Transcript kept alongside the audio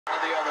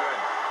the other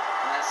end.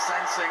 And they're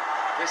sensing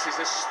this is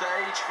a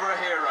stage for a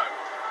hero.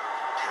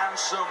 Can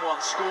someone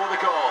score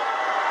the goal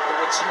that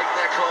would take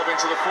their club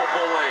into the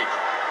Football League?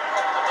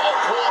 Oh,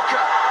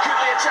 Walker, could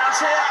be a chance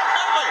here.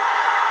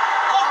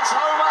 Barnes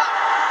Homer.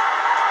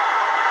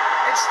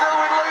 It's still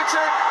with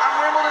Luton, and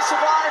Wimbledon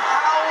survive.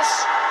 Howells,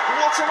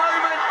 what a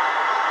moment.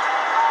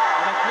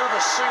 And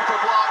another super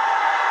block.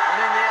 And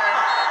in the end,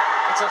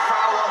 it's a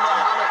foul on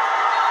Mohammed.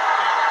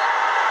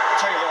 I'll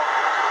tell you what.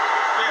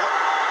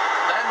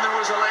 Then there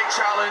was a late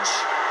challenge.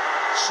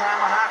 Sam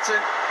Hatton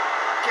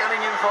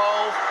getting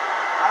involved.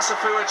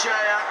 Asafu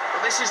Ajaya.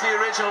 But this is the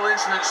original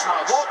incident,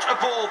 Snogs. What a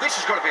ball. This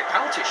has got to be a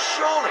penalty,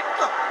 surely.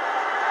 Look.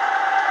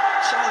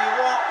 Tell you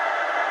what.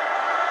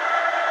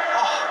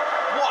 Oh,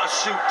 what a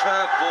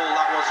superb ball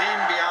that was in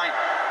behind.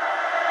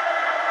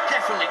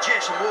 Definitely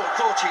Jason Ward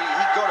thought he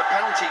got a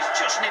penalty. He's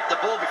just nipped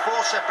the ball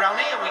before Seb Brown.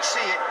 Here we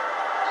see it.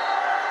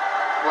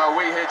 Well,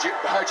 we heard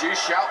you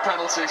shout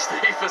penalty,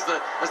 Steve, as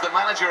the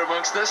manager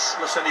amongst us.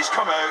 Listen, he's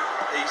come out,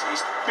 he's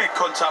made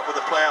contact with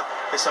the player.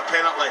 It's a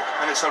penalty,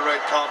 and it's a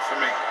red card for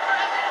me.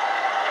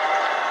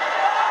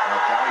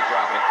 Well, Gary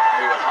Bravitt,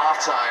 who at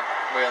half-time,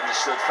 we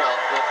understood, felt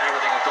that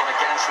everything had gone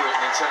against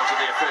Luton in terms of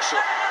the official.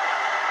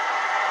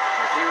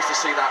 If he was to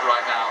see that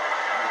right now,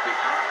 he would be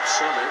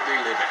absolutely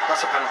livid.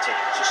 That's a penalty.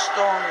 It's a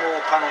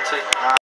Stonewall penalty.